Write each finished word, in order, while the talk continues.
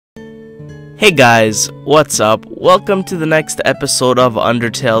Hey guys, what's up? Welcome to the next episode of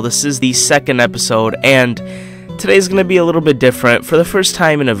Undertale. This is the second episode, and today's going to be a little bit different. For the first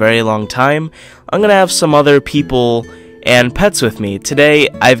time in a very long time, I'm going to have some other people and pets with me. Today,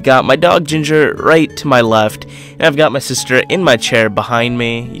 I've got my dog Ginger right to my left, and I've got my sister in my chair behind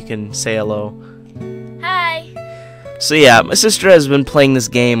me. You can say hello. Hi! So yeah, my sister has been playing this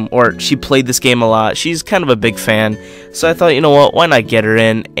game, or she played this game a lot. She's kind of a big fan, so I thought, you know what, why not get her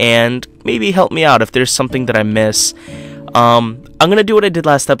in and maybe help me out if there's something that I miss. I'm gonna do what I did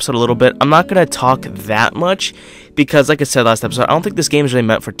last episode a little bit. I'm not gonna talk that much, because like I said last episode, I don't think this game is really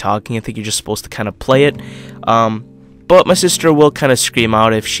meant for talking. I think you're just supposed to kind of play it. But my sister will kind of scream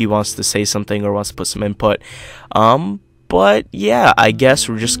out if she wants to say something or wants to put some input. But yeah, I guess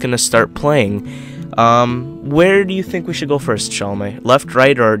we're just gonna start playing. Where do you think we should go first, Shalmay? Left,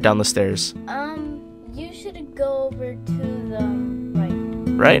 right, or down the stairs? You should go over to the right.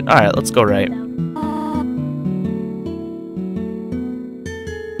 Right? Alright, let's go right.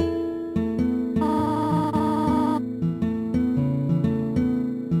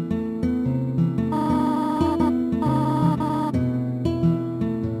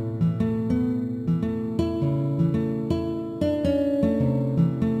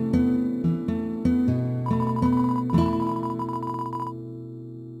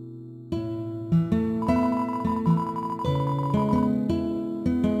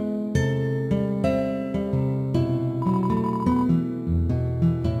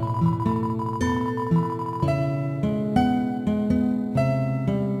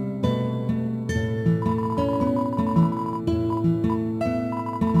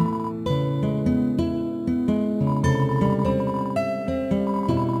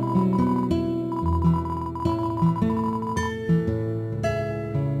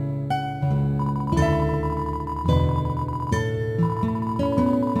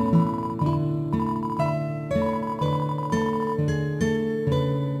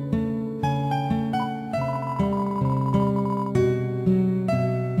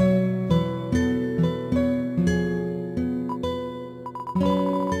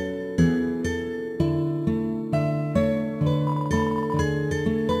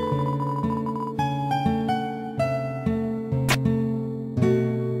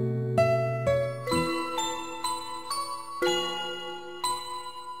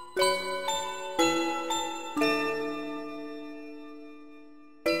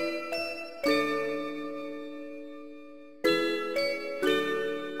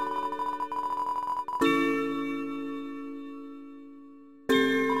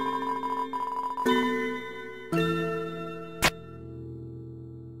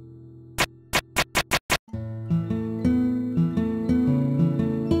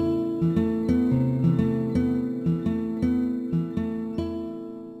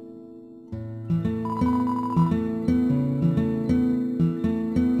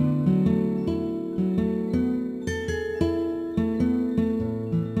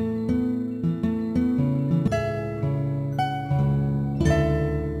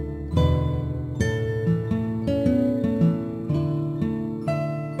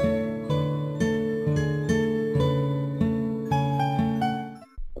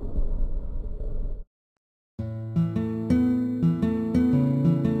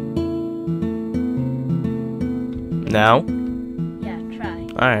 Now? Yeah, try.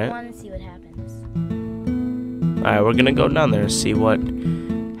 Alright. I want to see what happens. Alright, we're gonna go down there and see what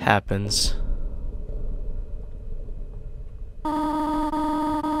happens. Alright,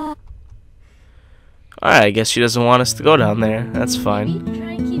 I guess she doesn't want us to go down there. That's fine. Maybe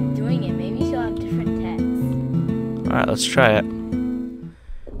try and keep doing it. Maybe she'll have different texts. Alright, let's try it.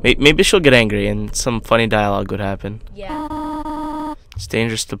 Maybe she'll get angry and some funny dialogue would happen. Yeah. It's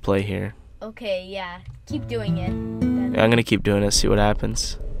dangerous to play here. Okay, yeah. Keep doing it. Yeah, I'm gonna keep doing it, see what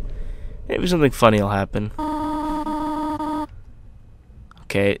happens. Maybe something funny will happen.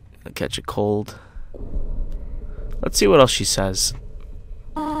 Okay, I'll catch a cold. Let's see what else she says.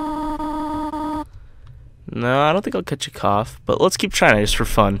 No, I don't think I'll catch a cough, but let's keep trying it just for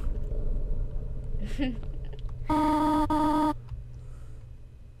fun.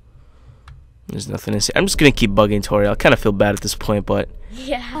 There's nothing to say. I'm just gonna keep bugging Tori. I kind of feel bad at this point, but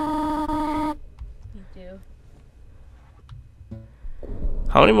Yeah. Me too.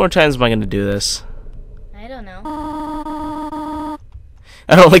 how many more times am I gonna do this? I don't know.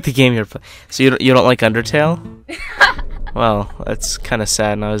 I don't like the game you're playing. So you don't like Undertale? Well, that's kind of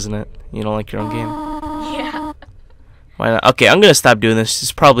sad now, isn't it? You don't like your own game. Yeah. Why not? Okay, I'm gonna stop doing this.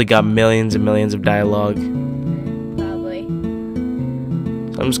 It's probably got millions and millions of dialogue. Probably.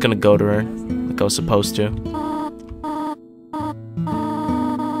 So I'm just gonna go to her like I was supposed to.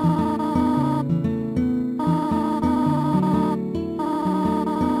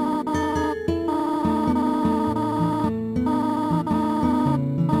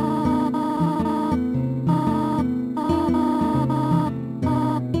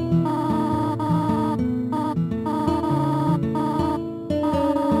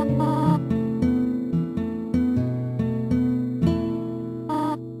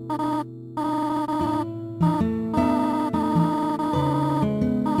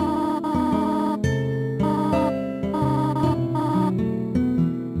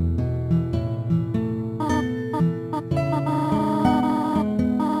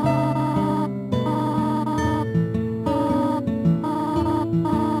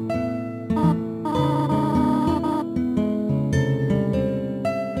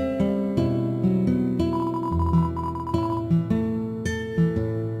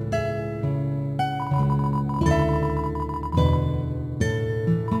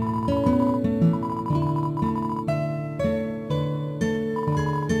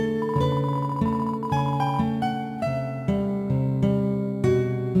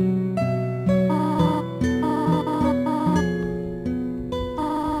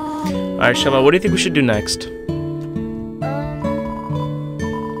 Alright, Shema, what do you think we should do next? Well,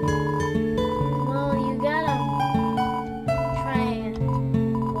 you gotta try and,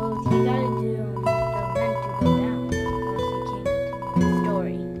 well, you gotta do the vent to go down, or else you can't continue the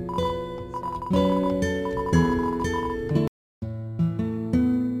story.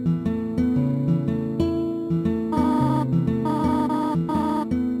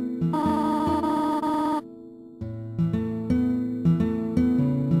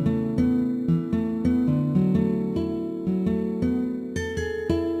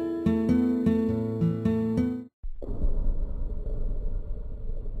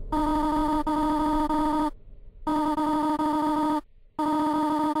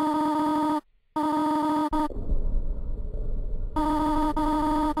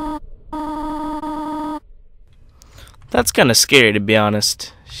 That's kind of scary, to be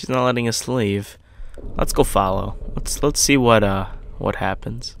honest. She's not letting us leave. Let's go follow. Let's see what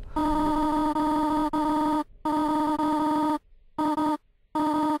happens.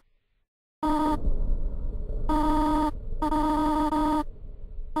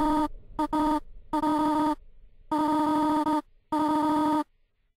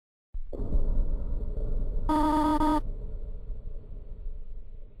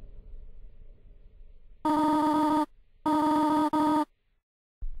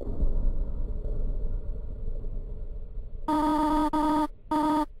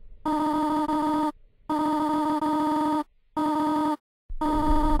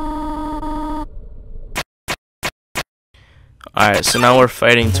 Alright, so now we're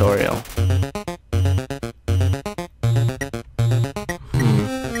fighting Toriel.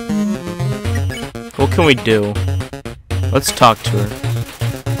 What can we do? Let's talk to her.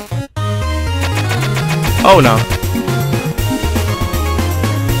 Oh no.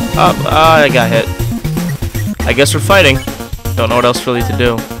 I got hit. I guess we're fighting. Don't know what else really to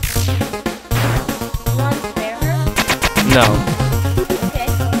do. Want to spare her? No. Okay.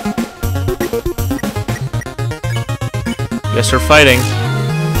 Guess we're fighting.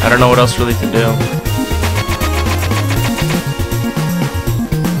 I don't know what else really to do.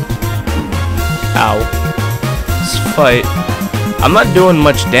 Ow. This fight. I'm not doing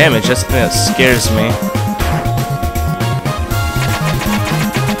much damage, that's the thing that scares me.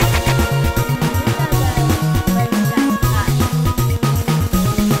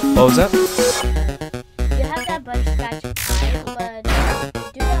 What was that? You have that butterscotch pie, but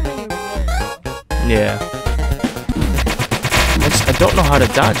do that when you're really low. Yeah. I don't know how to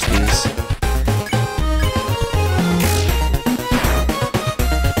dodge these.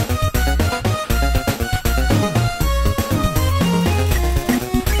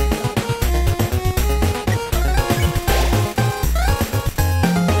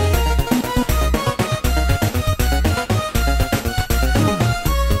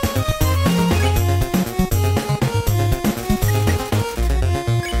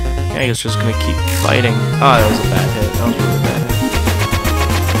 I guess we're just gonna keep fighting. Oh, that was a bad hit. That was a really bad hit.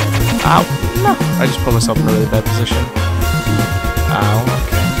 Ow! No! I just put myself in a really bad position. Ow,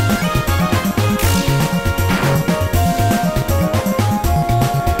 okay.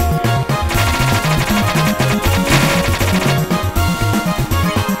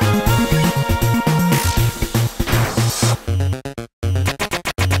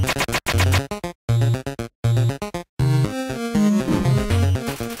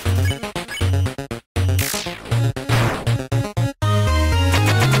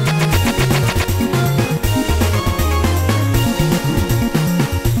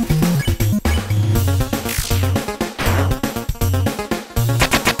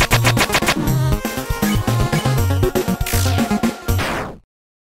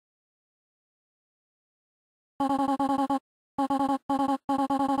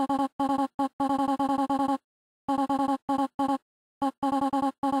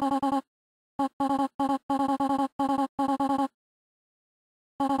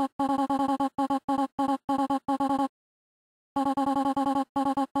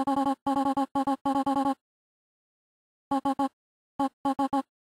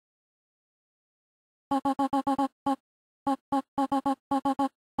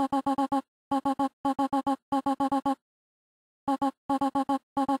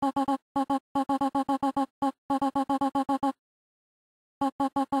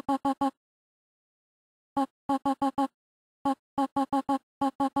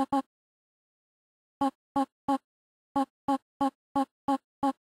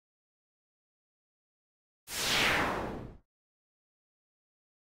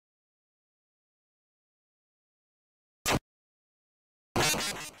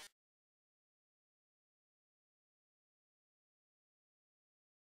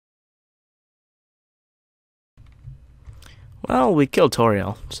 Well, we killed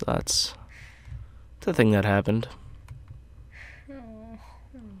Toriel, so that's the thing that happened. Oh,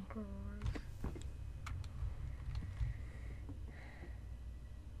 God.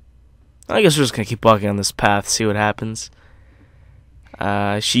 I guess we're just gonna keep walking on this path, see what happens.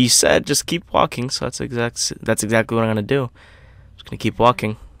 She said just keep walking, so that's exactly what I'm gonna do. Just gonna keep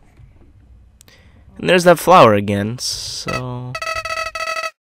walking. And there's that flower again, so...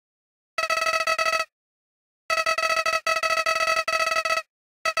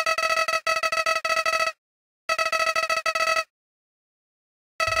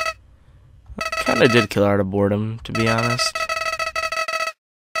 Kinda did kill her out of boredom, to be honest.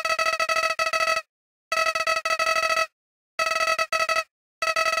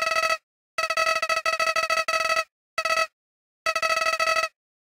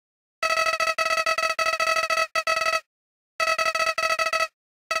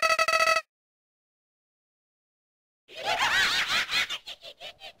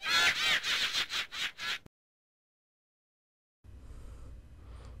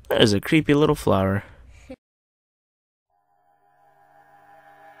 That is a creepy little flower.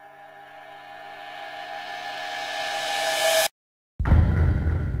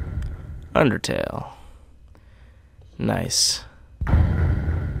 Undertale. Nice.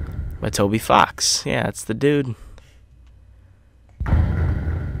 By Toby Fox. Yeah, it's the dude.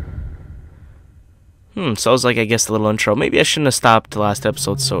 So it was like, I guess, the little intro. Maybe I shouldn't have stopped the last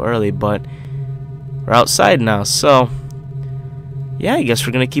episode so early, but we're outside now, so... Yeah, I guess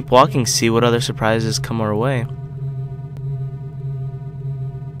we're gonna keep walking, see what other surprises come our way.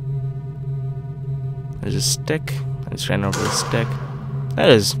 There's a stick. I just ran over the stick. That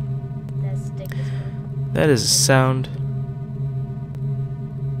is a sound.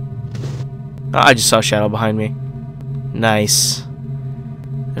 Oh, I just saw a shadow behind me. Nice.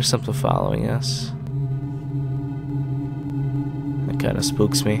 There's something following us. That kind of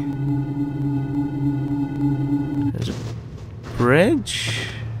spooks me. There's a bridge?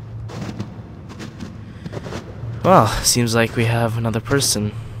 Well, seems like we have another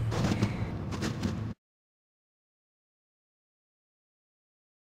person.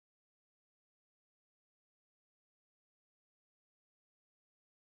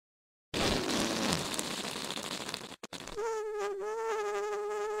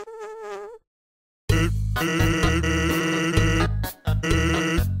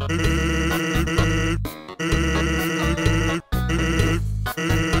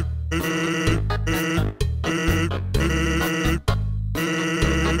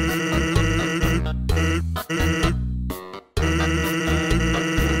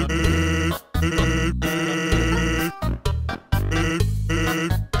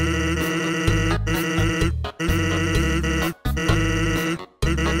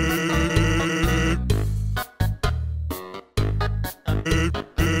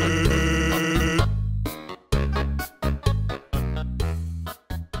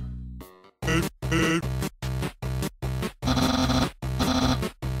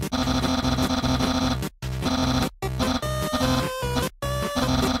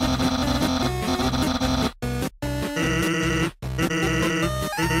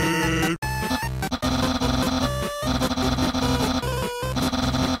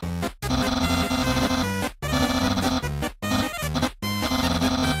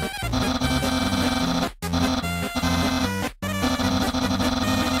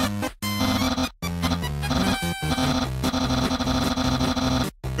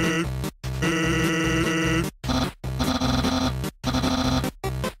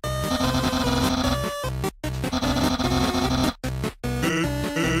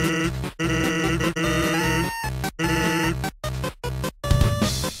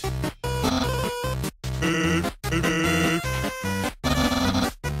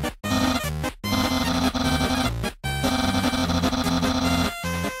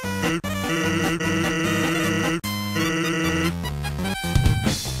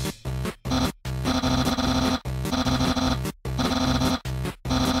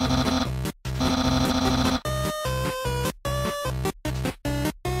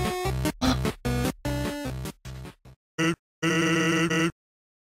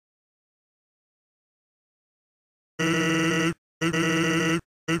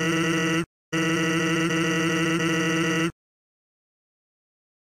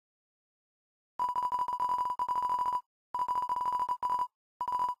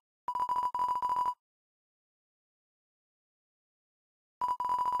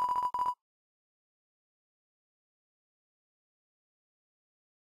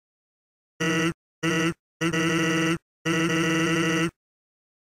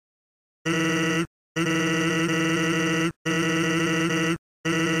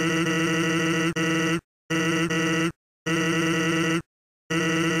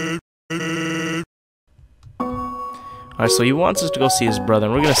 Alright, so he wants us to go see his brother,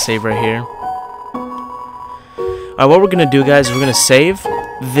 and we're gonna save right here. Alright, what we're gonna do, guys, is we're gonna save.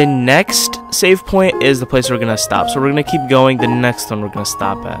 The next save point is the place we're gonna stop. So we're gonna keep going. The next one we're gonna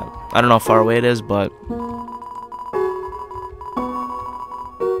stop at. I don't know how far away it is, but...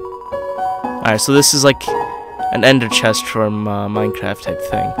 Alright, so this is like an ender chest from Minecraft type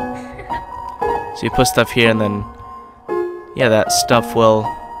thing. So you put stuff here, and then... Yeah, that stuff will...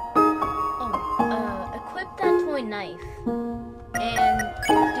 Equip that toy knife. And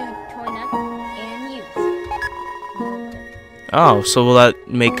do toy knife and use. Oh, so will that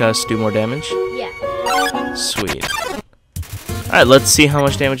make us do more damage? Yeah. Sweet. Alright, let's see how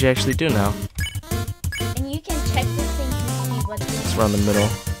much damage you actually do now. And you can check this thing to see what It's around the middle.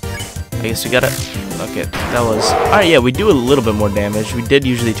 I guess we gotta... Okay, that was... Alright, yeah, we do a little bit more damage. We did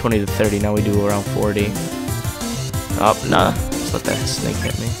usually 20 to 30, now we do around 40. Oh, nah. Just let that snake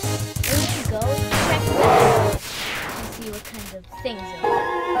hit me. There you go. Check that to see what kind of things are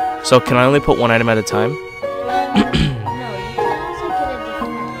there. So, can I only put one item at a time? No, you can also get a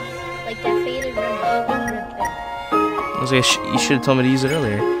defense. Like that faded rim I was like, you should have told me to use it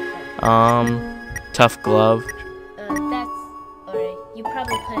earlier. Tough glove. That's alright. You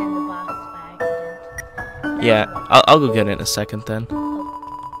probably put it in the box by accident. Yeah, I'll go get it in a second then.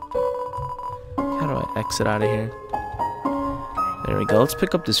 How do I exit out of here? There we go. Let's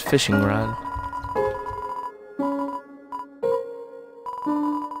pick up this fishing rod.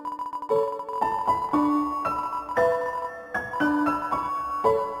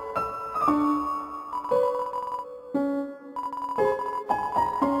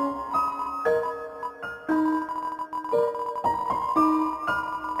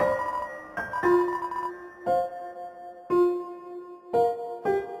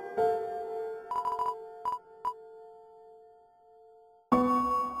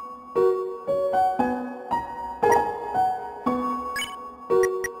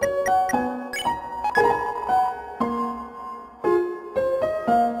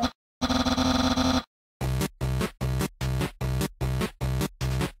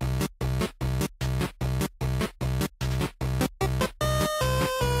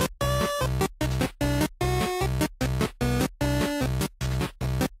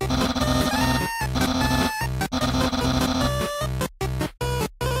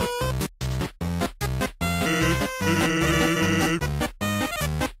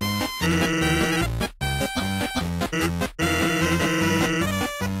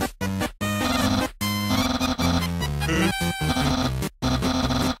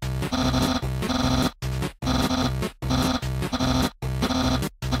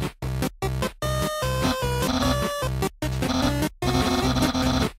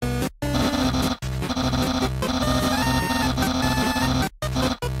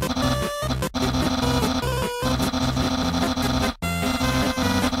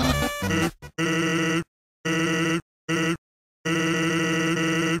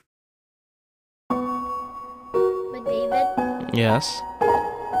 Yes.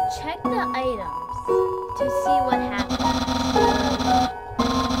 Check the items to see what happens.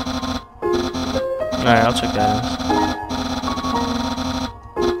 Alright, I'll check the items.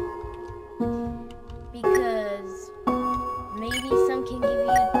 Because maybe some can give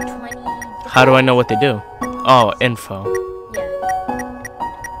you 20... How do I know what they do? Oh, info. Yeah.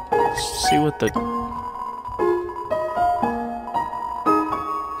 Let's see what the...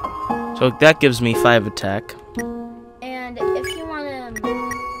 So that gives me 5 attack. And if you want to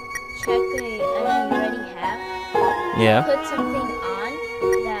check the item you already have, Yeah. put something on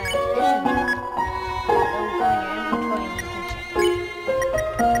that isn't there. It'll go in your inventory and you can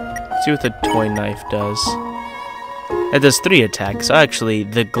check it. Let's see what the toy knife does. It does 3 attacks. So actually,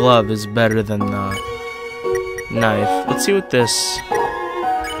 the glove is better than the knife. Let's see what this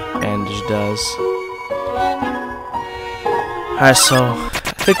bandage does. Alright, so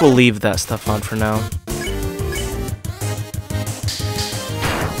I think we'll leave that stuff on for now.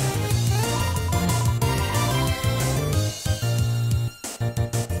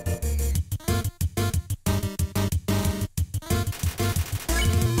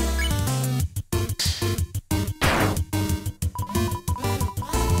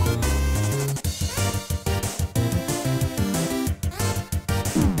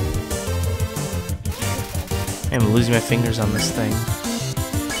 I'm losing my fingers on this thing.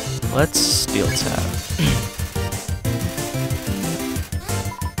 Let's steel tap.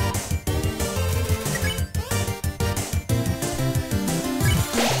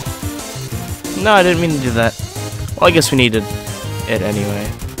 No, I didn't mean to do that. Well, I guess we needed it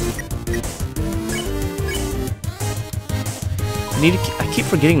anyway. I keep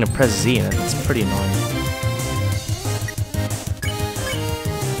forgetting to press Z, and it's pretty annoying.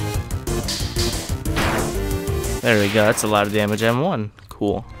 There we go. That's a lot of damage. M1.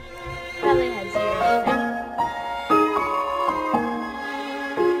 Cool. Probably has 0 effect.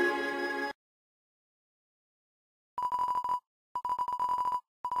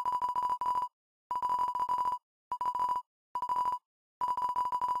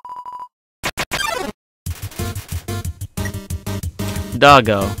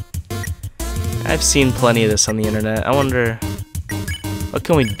 Doggo. I've seen plenty of this on the internet. I wonder, what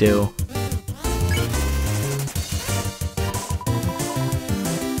can we do?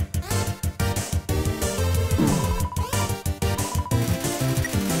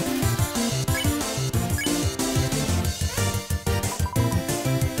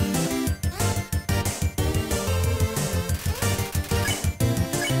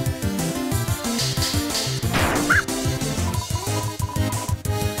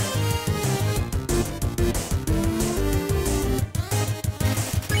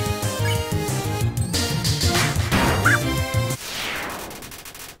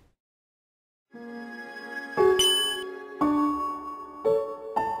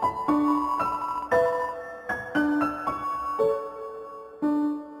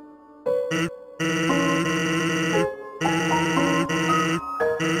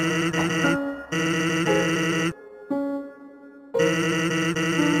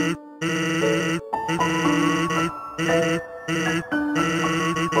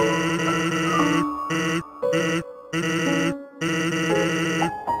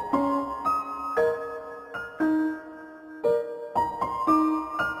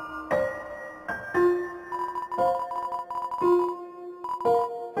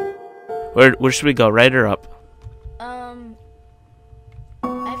 Where should we go? Right or up? I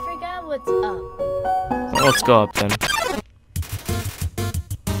forgot what's up. Well, let's go up then.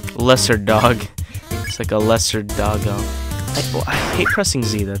 Lesser dog. It's like a lesser doggo. I hate pressing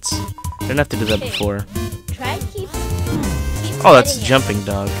Z. I didn't have to do that before. Try keep Oh, that's petting it. jumping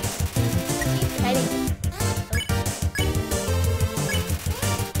dog. Keep petting it.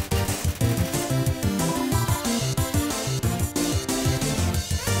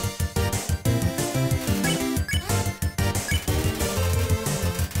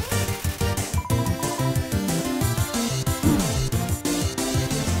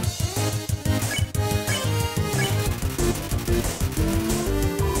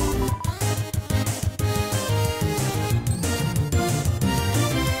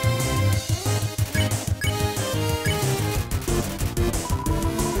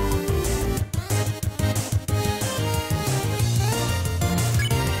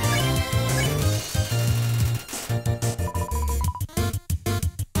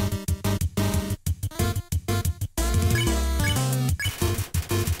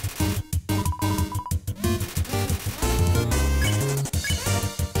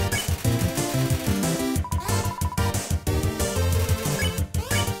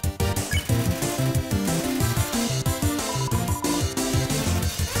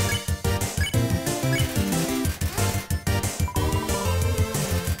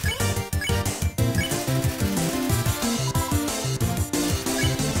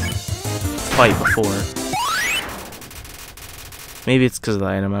 Fight before. Maybe it's because of the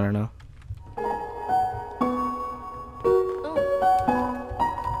item, I don't know.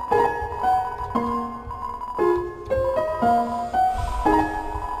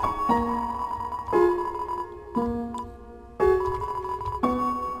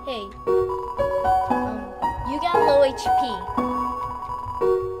 Hey, you got low HP,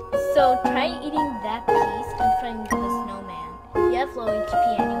 so try eating that piece in front of the snowman. You have low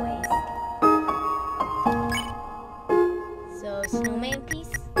HP anyways. So, snowman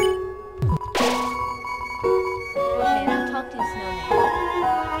piece? Okay, now talk to the snowman.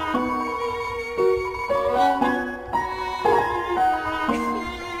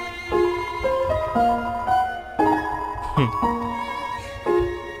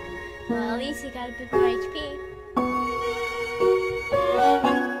 Well, at least you got a bit more HP.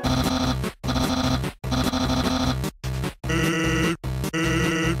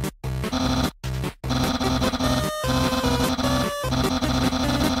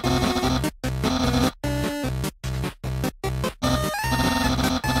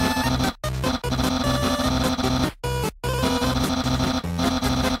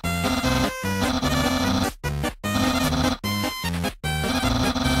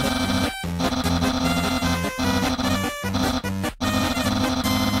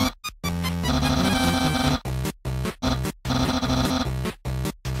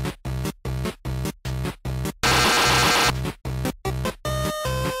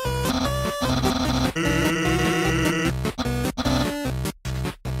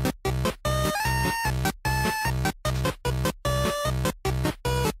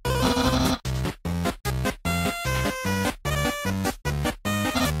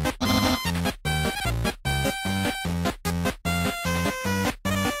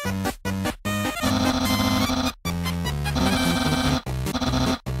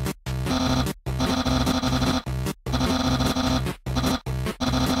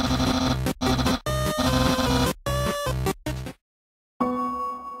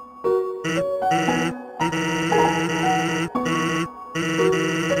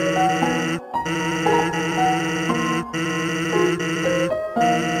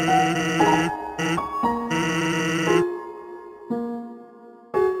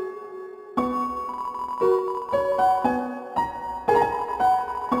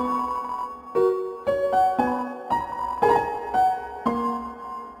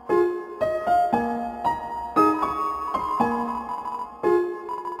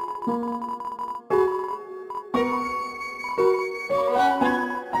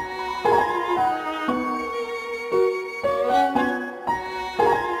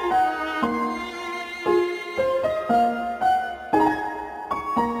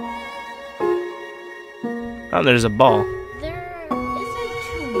 Oh, there's a ball. There isn't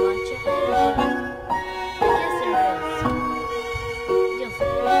too much ahead. I guess there is. You'll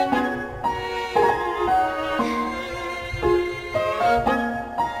see.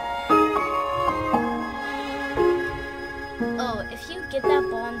 Oh, if you get that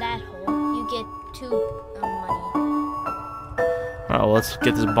ball in that hole, you get 2 money. Oh, well, let's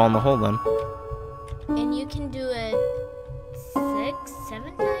get this ball in the hole then. And you can do it 6,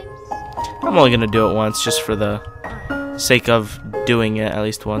 7 times? I'm only gonna do it once, just for the sake of doing it at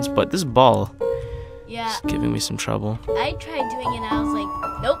least once. But this ball Yeah. is giving me some trouble. I tried doing it and I was like,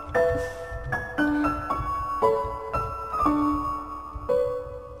 nope.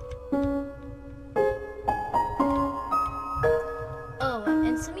 Oh,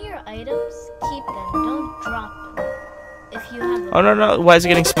 and some of your items, keep them. Don't drop them. If you have them. Oh, no. Why is it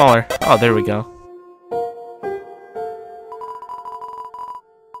getting smaller? Oh, there we go.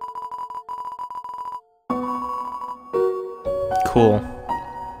 Cool.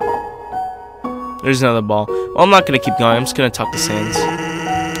 There's another ball. Well, I'm not gonna keep going. I'm just gonna talk to Sans.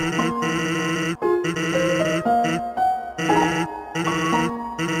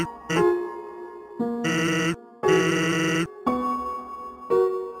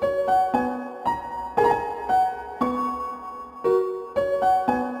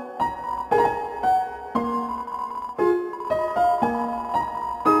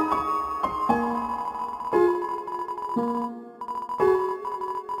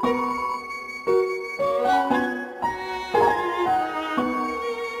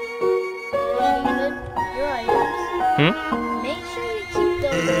 Make sure you keep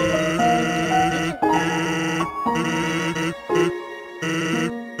those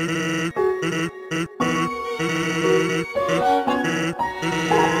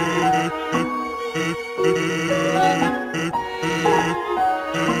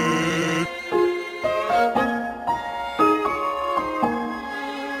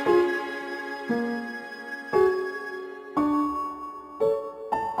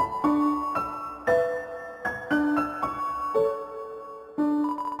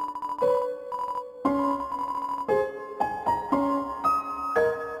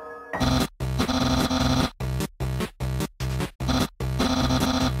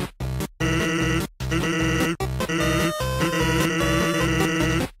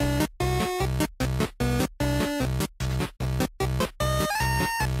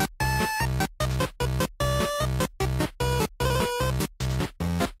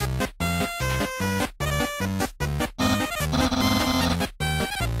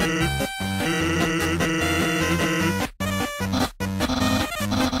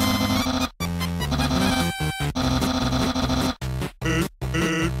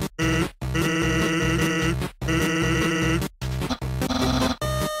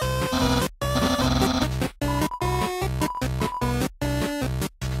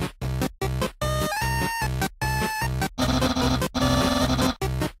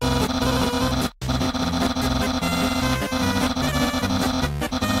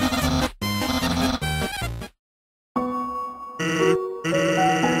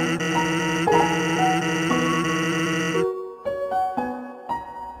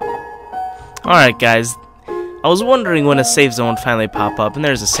Alright guys, I was wondering when a save zone would finally pop up, and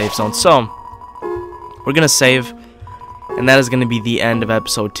there's a save zone, so we're gonna save, and that is gonna be the end of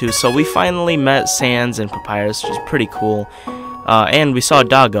episode 2. So we finally met Sans and Papyrus, which is pretty cool, and we saw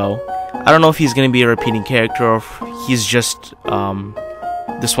Doggo. I don't know if he's gonna be a repeating character, or if he's just,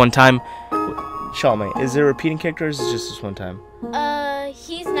 this one time. Show me, is there a repeating character, or is it just this one time?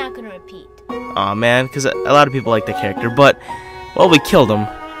 He's not gonna repeat. Aw man, because a lot of people like the character, but, well, we killed him.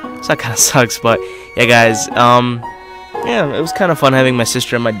 So that kind of sucks, but yeah, guys. Yeah, it was kind of fun having my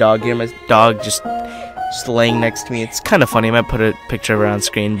sister and my dog here. My dog just laying next to me. It's kind of funny. I might put a picture of her on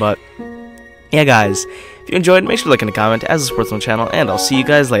screen, but yeah, guys. If you enjoyed, make sure to like and comment as a sportsman channel, and I'll see you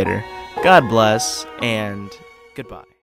guys later. God bless and goodbye.